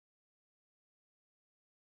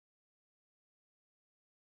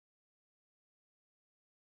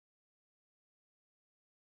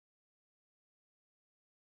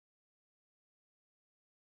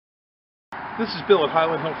This is Bill at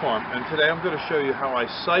Highland Hill Farm, and today I'm going to show you how I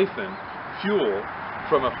siphon fuel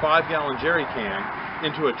from a 5-gallon jerry can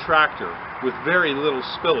into a tractor with very little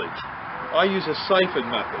spillage. I use a siphon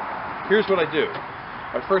method. Here's what I do.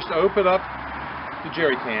 I first open up the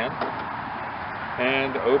jerry can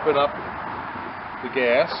and open up the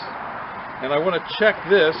gas, and I want to check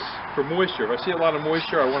this for moisture. If I see a lot of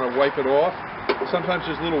moisture, I want to wipe it off. Sometimes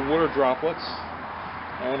there's little water droplets.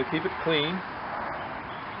 I want to keep it clean.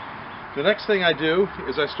 The next thing I do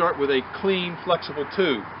is I start with a clean, flexible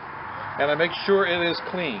tube, and I make sure it is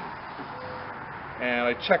clean.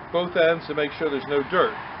 And I check both ends to make sure there's no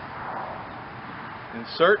dirt.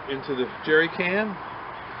 Insert into the jerry can.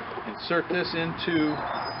 Insert this into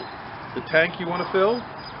the tank you want to fill.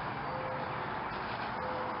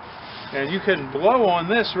 And you can blow on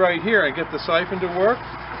this right here and get the siphon to work,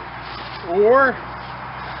 or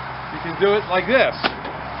you can do it like this,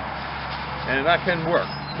 and that can work.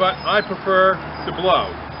 But I prefer to blow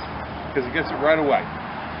because it gets it right away.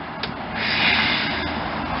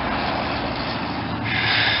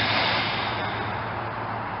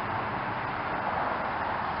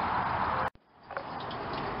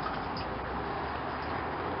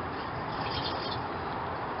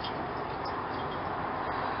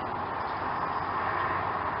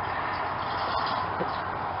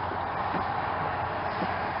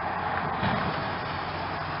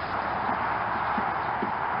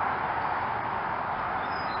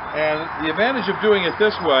 And the advantage of doing it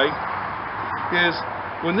this way is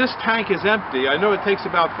when this tank is empty, I know it takes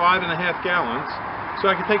about 5.5 gallons,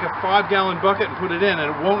 so I can take a 5-gallon bucket and put it in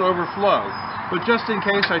and it won't overflow. But just in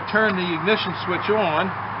case, I turn the ignition switch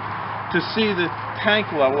on to see the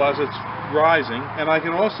tank level as it's rising, and I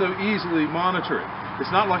can also easily monitor it.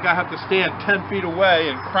 It's not like I have to stand 10 feet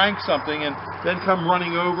away and crank something and then come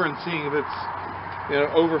running over and seeing if it's,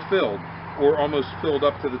 overfilled or almost filled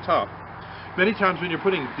up to the top. Many times when you're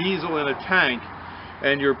putting diesel in a tank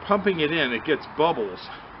and you're pumping it in, it gets bubbles.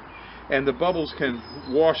 And the bubbles can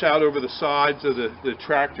wash out over the sides of the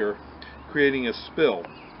tractor, creating a spill.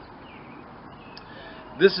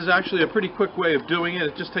 This is actually a pretty quick way of doing it.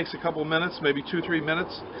 It just takes a couple minutes, maybe 2-3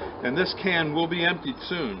 minutes, and this can will be emptied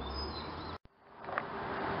soon.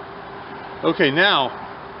 Okay, now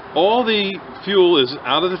all the fuel is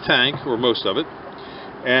out of the tank, or most of it,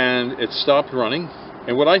 and it's stopped running.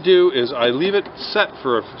 And what I do is I leave it set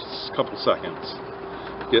for a couple seconds.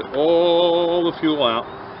 Get all the fuel out.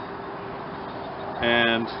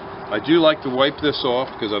 And I do like to wipe this off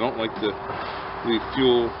because I don't like to leave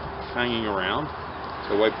fuel hanging around.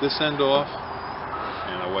 So I wipe this end off,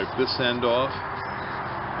 and I wipe this end off,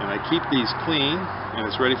 and I keep these clean, and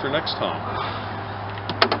it's ready for next time.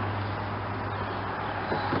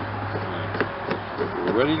 And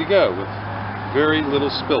we're ready to go with very little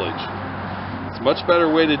spillage. Much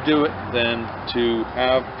better way to do it than to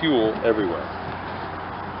have fuel everywhere.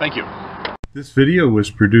 Thank you. This video was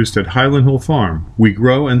produced at Highland Hill Farm. We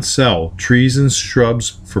grow and sell trees and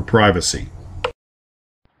shrubs for privacy.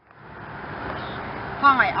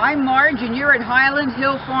 Hi, I'm Marge and you're at Highland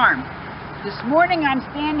Hill Farm. This morning I'm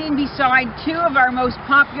standing beside two of our most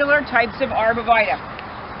popular types of arborvitae.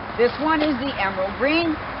 This one is the emerald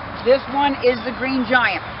green, this one is the green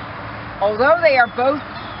giant. Although they are both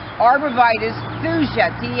arborvitaes,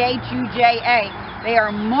 thuja, T-H-U-J-A, they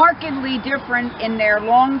are markedly different in their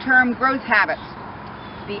long-term growth habits.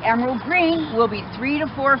 The emerald green will be 3 to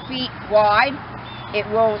 4 feet wide. It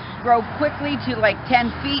will grow quickly to like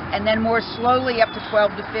 10 feet and then more slowly up to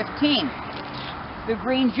 12 to 15. The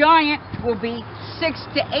green giant will be 6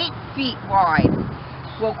 to 8 feet wide.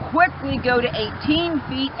 Will quickly go to 18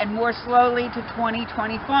 feet and more slowly to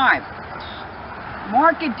 20-25.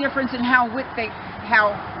 Marked difference in how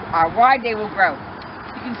wide they will grow.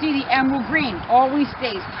 You can see the emerald green always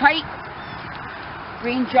stays tight.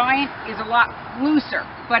 Green giant is a lot looser,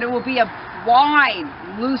 but it will be a wide,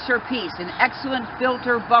 looser piece, an excellent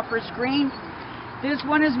filter buffer screen. This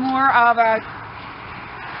one is more of a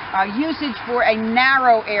usage for a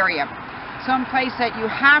narrow area, someplace that you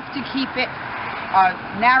have to keep it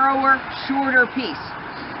a narrower, shorter piece.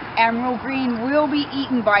 Emerald green will be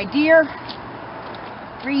eaten by deer.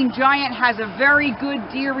 Green giant has a very good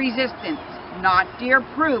deer resistance, not deer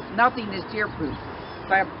proof, nothing is deer proof,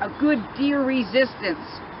 but a good deer resistance.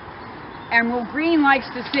 Emerald green likes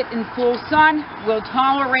to sit in full sun, will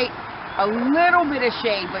tolerate a little bit of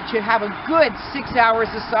shade, but should have a good 6 hours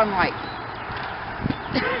of sunlight.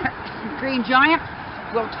 Green giant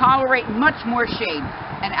will tolerate much more shade,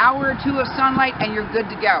 an hour or two of sunlight and you're good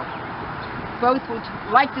to go. Both will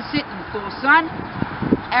like to sit in full sun.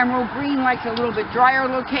 Emerald green likes a little bit drier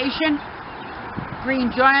location.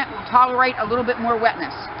 Green giant will tolerate a little bit more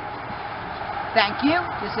wetness. Thank you.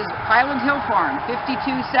 This is Highland Hill Farm,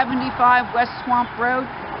 5275 West Swamp Road,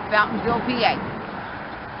 Fountainville, PA.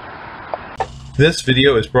 This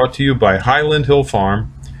video is brought to you by Highland Hill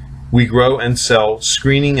Farm. We grow and sell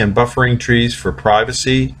screening and buffering trees for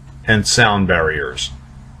privacy and sound barriers.